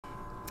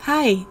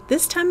Hi,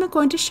 this time I'm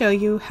going to show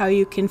you how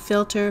you can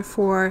filter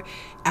for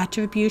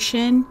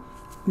attribution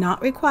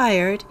not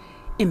required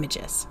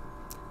images.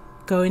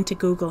 Go into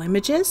Google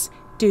Images,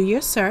 do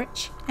your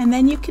search, and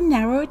then you can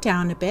narrow it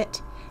down a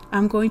bit.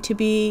 I'm going to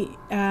be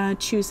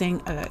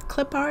choosing a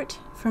clip art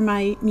for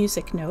my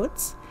music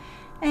notes,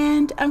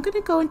 and I'm going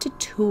to go into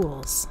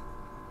Tools.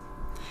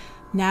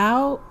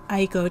 Now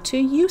I go to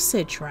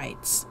Usage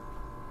Rights,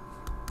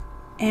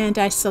 and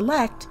I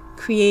select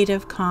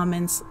Creative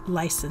Commons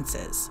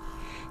licenses.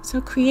 So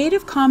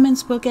Creative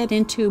Commons we'll get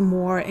into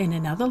more in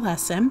another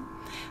lesson,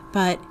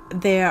 but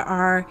there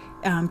are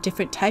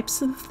different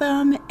types of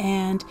them,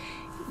 and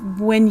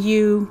when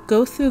you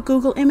go through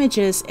Google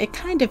Images, it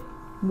kind of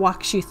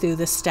walks you through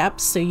the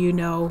steps so you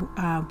know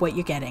what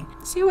you're getting.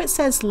 See where it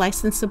says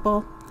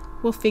licensable?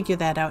 We'll figure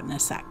that out in a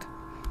sec.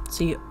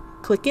 So you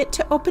click it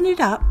to open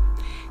it up,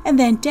 and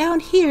then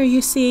down here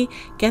you see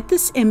get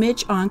this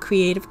image on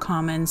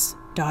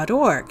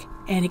creativecommons.org.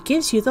 and it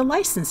gives you the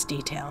license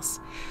details.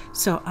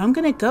 So I'm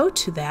going to go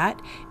to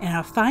that and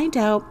I'll find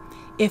out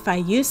if I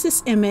use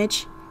this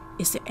image,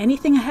 is there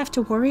anything I have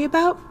to worry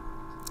about?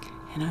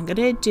 And I'm going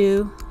to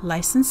do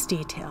license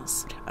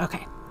details.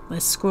 Okay,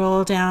 let's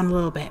scroll down a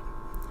little bit.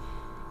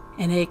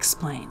 And it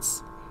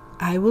explains,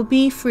 I will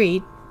be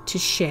free to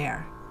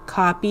share,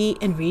 copy,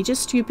 and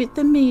redistribute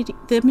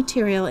the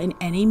material in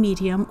any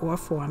medium or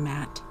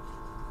format.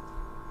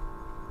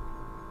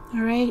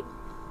 All right.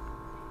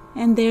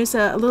 And there's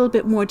a little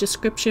bit more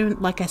description.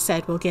 Like I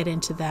said, we'll get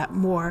into that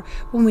more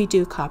when we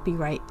do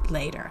copyright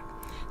later.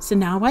 So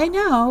now I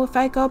know if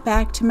I go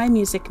back to my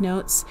music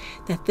notes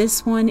that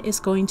this one is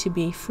going to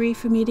be free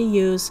for me to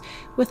use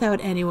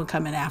without anyone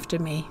coming after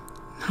me.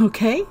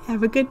 Okay,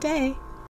 have a good day.